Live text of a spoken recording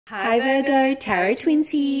Hi Virgo, Tarot Twins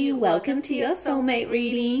here. Welcome to your soulmate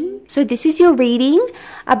reading. So this is your reading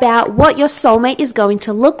about what your soulmate is going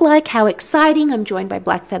to look like. How exciting. I'm joined by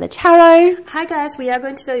Black Feather Tarot. Hi guys, we are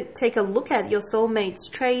going to take a look at your soulmate's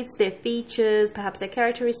traits, their features, perhaps their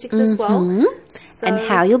characteristics as well. So, and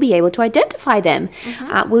how you'll be able to identify them.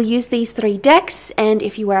 We'll use these 3 decks, and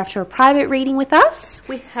if you were after a private reading with us,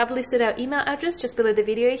 we have listed our email address just below the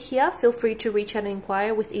video here. Feel free to reach out and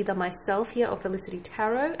inquire with either myself here or Felicity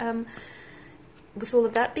Tarot. With all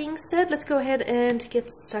of that being said, let's go ahead and get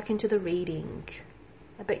stuck into the reading.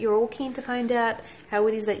 I bet you're all keen to find out how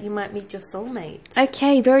it is that you might meet your soulmate.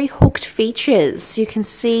 Okay, very hooked features. You can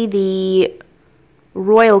see the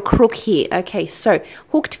royal crook here. Okay, so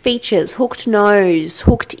hooked features, hooked nose,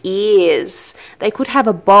 hooked ears. They could have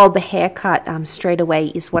a bob haircut straight away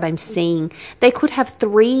is what I'm seeing. They could have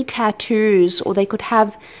 3 tattoos, or they could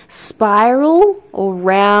have spiral or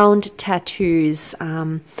round tattoos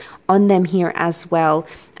on them here as well.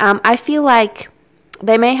 I feel like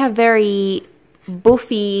they may have very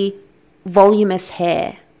buffy, voluminous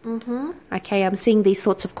hair. Okay, I'm seeing these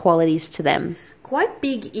sorts of qualities to them. Quite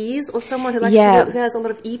big ears, or someone who likes to who has a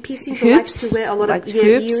lot of ear piercings, hoops, or likes to wear a lot of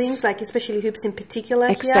earrings, like especially hoops in particular.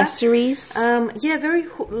 Accessories. Yeah, very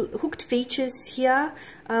hooked features here.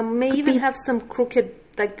 May even have some crooked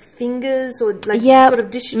like fingers, or like sort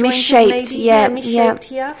of disjointed, misshaped. maybe. Misshaped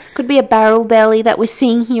here. Could be a barrel belly that we're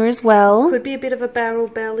seeing here as well. Could be a bit of a barrel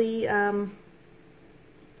belly.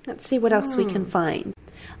 Let's see what else we can find.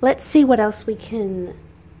 Let's see what else we can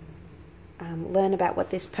learn about what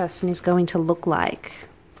this person is going to look like.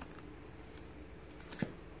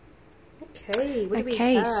 Okay, what do we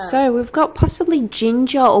have? So we've got possibly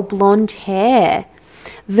ginger or blonde hair,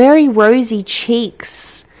 very rosy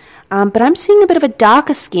cheeks, but I'm seeing a bit of a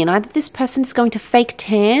darker skin. Either this person is going to fake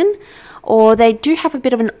tan, or they do have a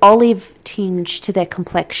bit of an olive tinge to their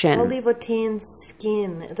complexion. Olive or tan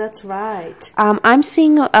skin, that's right. I'm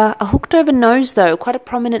seeing a hooked over nose though, quite a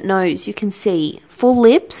prominent nose, you can see. Full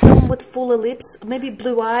lips. With fuller lips, maybe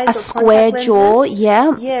blue eyes, a square jaw,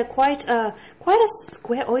 Yeah, quite a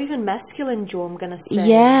square or even masculine jaw, I'm going to say.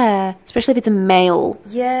 Yeah, especially if it's a male.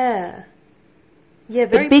 Yeah. Yeah,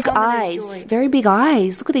 very big eyes, jaw. very big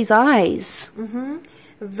eyes. Look at these eyes.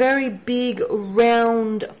 Very big,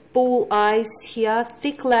 round, full eyes here,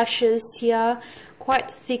 thick lashes here,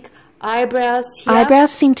 quite thick eyebrows here.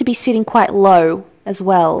 Eyebrows seem to be sitting quite low as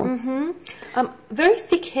well. Very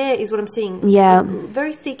thick hair is what I'm seeing. Yeah.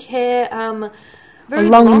 Very thick hair, very a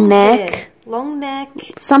long neck. Hair. Long neck.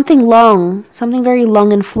 Something long, something very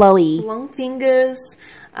long and flowy. Long fingers.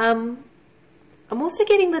 I'm also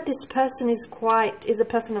getting that this person is a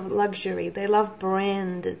person of luxury. They love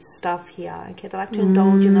branded stuff here. Okay, they like to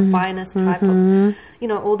indulge in the finest type of,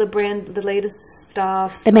 all the latest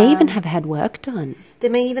stuff. They may even have had work done. They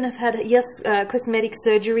may even have had, cosmetic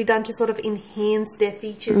surgery done to sort of enhance their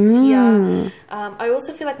features here. I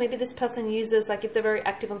also feel like maybe this person uses, like if they're very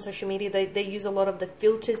active on social media, they use a lot of the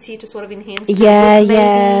filters here to sort of enhance their look,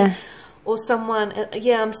 maybe. Or someone,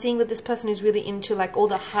 I'm seeing that this person is really into like all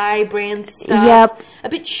the high brand stuff. A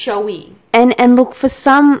bit showy. And look, for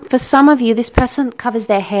some of you, this person covers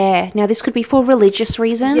their hair. Now, this could be for religious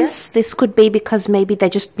reasons. Yes. This could be because maybe they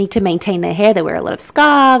just need to maintain their hair. They wear a lot of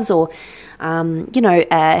scarves or,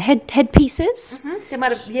 headpieces. They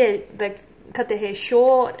might have, like cut their hair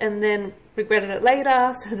short and then regretted it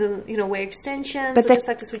later, so then, wear extensions, but they just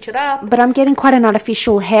like to switch it up. But I'm getting quite an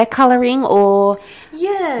artificial hair colouring, or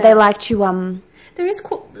they like to there is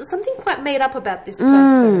something quite made up about this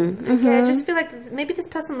person. Okay, I just feel like maybe this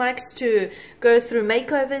person likes to go through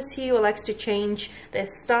makeovers here, or likes to change their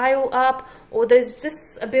style up, or there's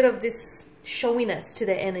just a bit of this showiness to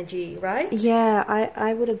their energy, right? Yeah,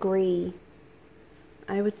 I would agree.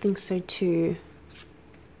 I would think so too.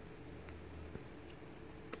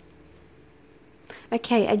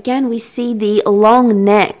 Okay, again, we see the long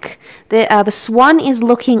neck. The swan is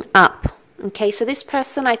looking up. Okay, so this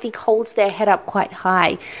person, I think, holds their head up quite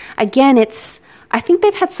high. Again, I think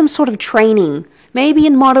they've had some sort of training, maybe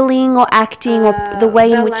in modeling or acting, or the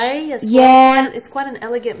way in which... It's quite an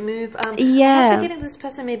elegant move. I'm also getting this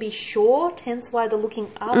person may be short, hence why they're looking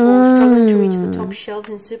up or struggling to reach the top shelves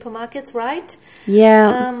in supermarkets, right?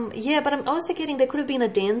 But I'm also getting they could have been a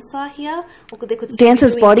dancer here, or they could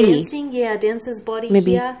dancer's body. Dancing. Dancer's body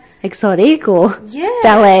maybe here. Exotic or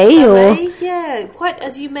ballet or quite,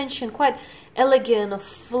 as you mentioned, quite elegant or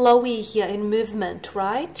flowy here in movement,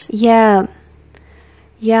 right? Yeah,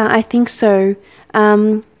 I think so.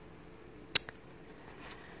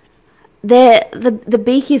 The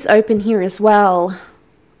beak is open here as well.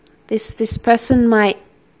 This person might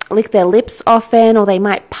lick their lips often, or they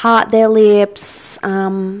might part their lips.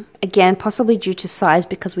 Again, possibly due to size,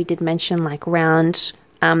 because we did mention like round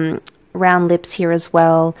lips here as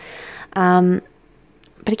well.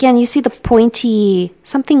 But again, you see the pointy,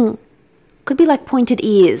 something could be like pointed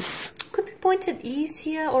ears. Could be pointed ears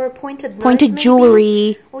here, or a pointed nose, pointed maybe.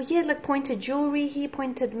 Jewelry. Or yeah, like pointed jewelry here,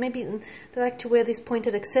 pointed, maybe they like to wear these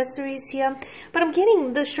pointed accessories here. But I'm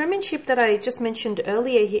getting the showmanship that I just mentioned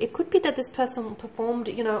earlier here. It could be that this person performed,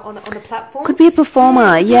 you know, on a platform. Could be a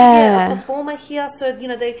performer, yeah. A performer here. So, you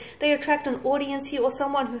know, they attract an audience here, or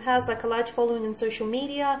someone who has like a large following in social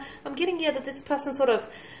media. I'm getting here that this person sort of,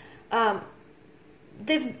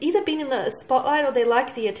 they've either been in the spotlight or they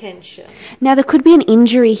like the attention. Now, there could be an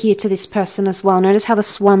injury here to this person as well. Notice how the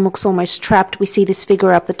swan looks almost trapped. We see this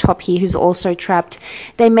figure up the top here who's also trapped.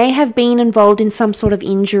 They may have been involved in some sort of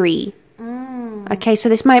injury. Okay, so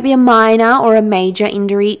this might be a minor or a major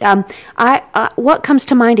injury. What comes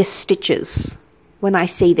to mind is stitches when I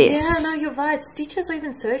see this. Yeah, no, you're right. Stitches or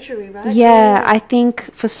even surgery, right? Yeah, I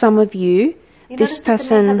think for some of you, this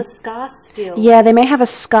person... They may have a scar still. Yeah, they may have a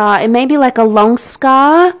scar. It may be like a long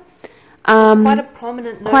scar. Quite a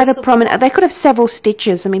prominent. They could have several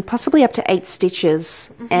stitches. I mean, possibly up to 8 stitches.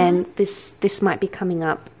 And this might be coming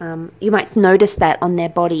up. You might notice that on their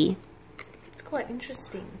body. It's quite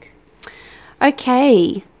interesting.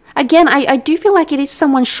 Okay. Again, I do feel like it is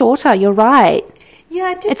someone shorter. You're right. Yeah,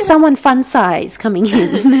 I do. It's someone fun size coming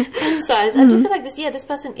in. Fun size. I do feel like this. Yeah, this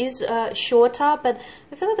person is shorter, but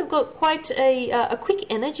I feel like they've got quite a quick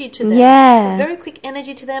energy to them. Yeah, a very quick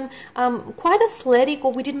energy to them. Quite athletic.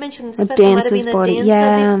 Or we did mention this person might have been a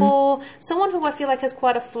dancer before. Someone who I feel like has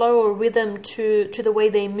quite a flow or rhythm to the way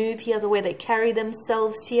they move here, the way they carry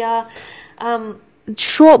themselves here.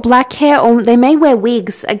 Short black hair, or they may wear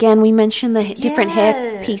wigs. Again, we mentioned the different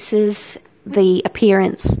hair pieces. The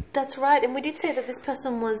appearance. That's right, and we did say that this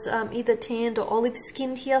person was either tanned or olive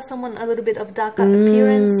skinned here, someone a little bit of darker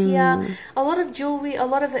appearance here. A lot of jewelry, a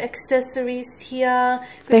lot of accessories here.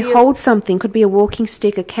 They hold something, could be a walking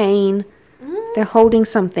stick, a cane. They're holding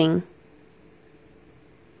something.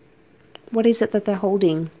 What is it that they're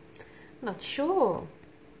holding? Not sure.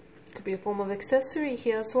 Could be a form of accessory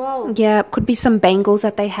here as well. Yeah, could be some bangles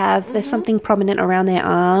that they have. There's something prominent around their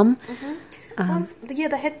arm. Yeah,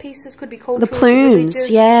 the headpieces could be cultural. The plumes,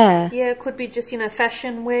 yeah. Yeah, could be just, you know,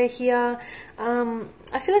 fashion wear here.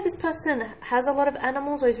 I feel like this person has a lot of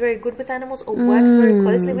animals, or is very good with animals, or works very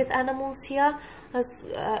closely with animals here.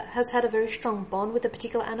 Has had a very strong bond with a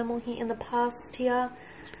particular animal here in the past here.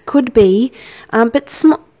 Could be, but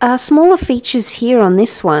smaller features here on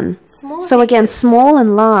this one. Again, small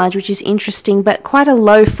and large, which is interesting, but quite a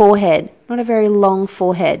low forehead. Not a very long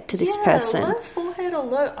forehead to this person. Low forehead or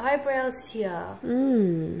low eyebrows here.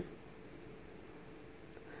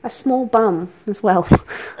 A small bum as well.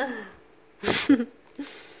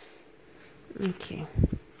 Okay.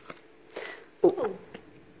 Ooh.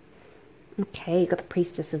 Okay, got the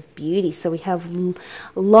Priestess of Beauty. So we have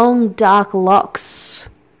long dark locks.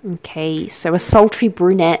 Okay, so a sultry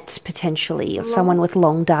brunette potentially, or someone with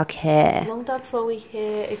long dark hair. Long dark flowy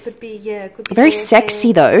hair. It could be, yeah, it could be very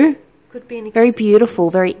sexy hair. Though. Could be very beautiful,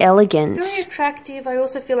 very elegant. Very attractive. I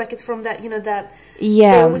also feel like it's from that, you know, that they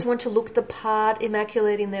always want to look the part,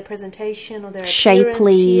 immaculate in their presentation or their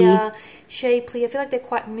shapely. Here. Shapely. I feel like they're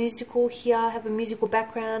quite musical here, have a musical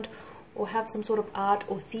background, or have some sort of art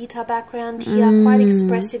or theatre background here. Quite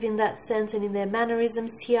expressive in that sense and in their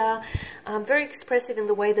mannerisms here. Very expressive in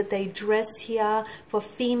the way that they dress here. For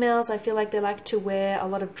females, I feel like they like to wear a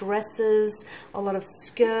lot of dresses, a lot of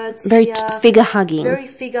skirts. Very figure hugging. Very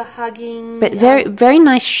figure hugging. But very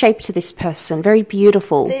nice shape to this person. Very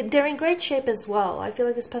beautiful. They're in great shape as well. I feel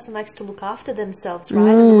like this person likes to look after themselves,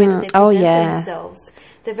 right? And the way that they present themselves.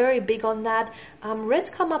 They're very big on that. Reds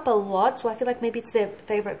come up a lot, so I feel like maybe it's their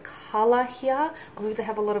favorite color here, or maybe they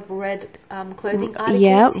have a lot of red clothing articles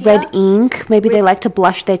here. Red ink. Maybe they like to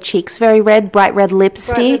blush their cheeks very red, bright red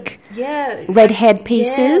lipstick. Red head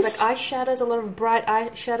pieces. Yeah, like eyeshadows, a lot of bright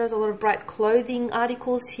eyeshadows, a lot of bright clothing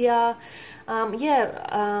articles here.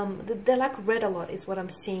 They like red a lot is what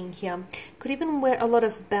I'm seeing here. Could even wear a lot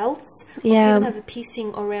of belts. Or even have a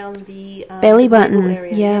piecing around the belly button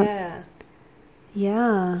area.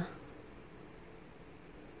 Yeah.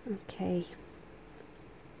 Okay.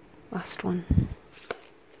 Last one.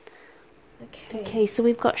 Okay, so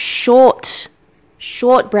we've got short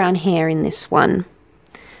brown hair in this one.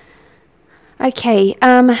 Okay,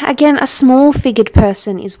 again, a small figured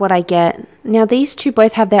person is what I get. Now, these two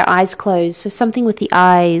both have their eyes closed, so something with the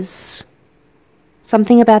eyes.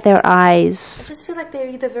 Something about their eyes. I just feel like they're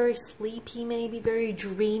either very sleepy, maybe very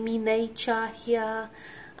dreamy nature here.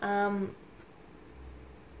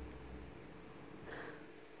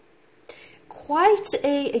 quite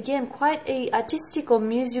a artistic or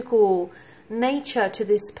musical nature to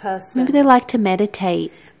this person. Maybe they like to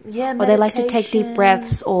meditate. Yeah, or they like to take deep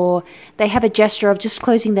breaths, or they have a gesture of just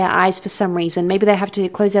closing their eyes for some reason. Maybe they have to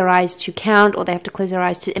close their eyes to count, or they have to close their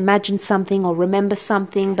eyes to imagine something or remember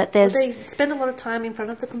something. But there's... Or they spend a lot of time in front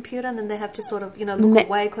of the computer, and then they have to sort of, you know, look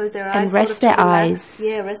away, close their eyes. And rest their eyes.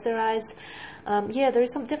 Yeah, rest their eyes. Yeah, there is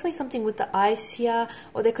definitely something with the eyes here.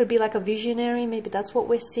 Or there could be like a visionary. Maybe that's what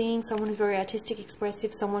we're seeing. Someone who's very artistic,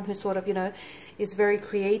 expressive. Someone who sort of, you know, is very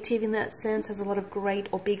creative in that sense. Has a lot of great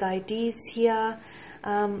or big ideas here.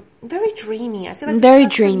 Very dreamy. I feel like very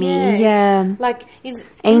dreamy. Yeah, like is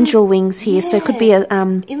angel wings here. So it could be a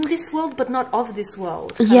in this world, but not of this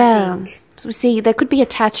world. Yeah. So we see there could be a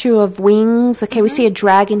tattoo of wings. Okay, we see a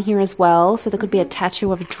dragon here as well. So there could be a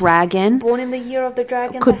tattoo of a dragon. Born in the year of the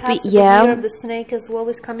dragon. Could perhaps, be, yeah. The year of the snake as well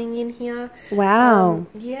is coming in here. Wow.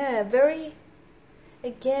 Yeah, very.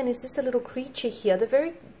 Again, is this a little creature here? They're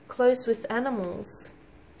very close with animals.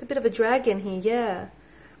 It's a bit of a dragon here. Yeah.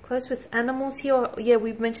 Close with animals here. Yeah,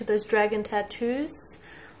 we've mentioned those dragon tattoos.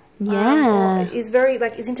 Yeah. Is very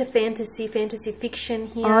like is into fantasy fiction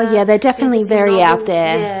here. Oh yeah, they're definitely fantasy very novels. out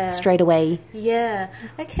there. Yeah. Straight away. Yeah.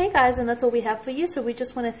 Okay, guys, and that's all we have for you. So we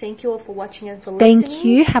just want to thank you all for watching and for listening. Thank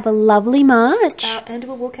you. Have a lovely March. And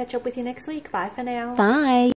we will catch up with you next week. Bye for now. Bye.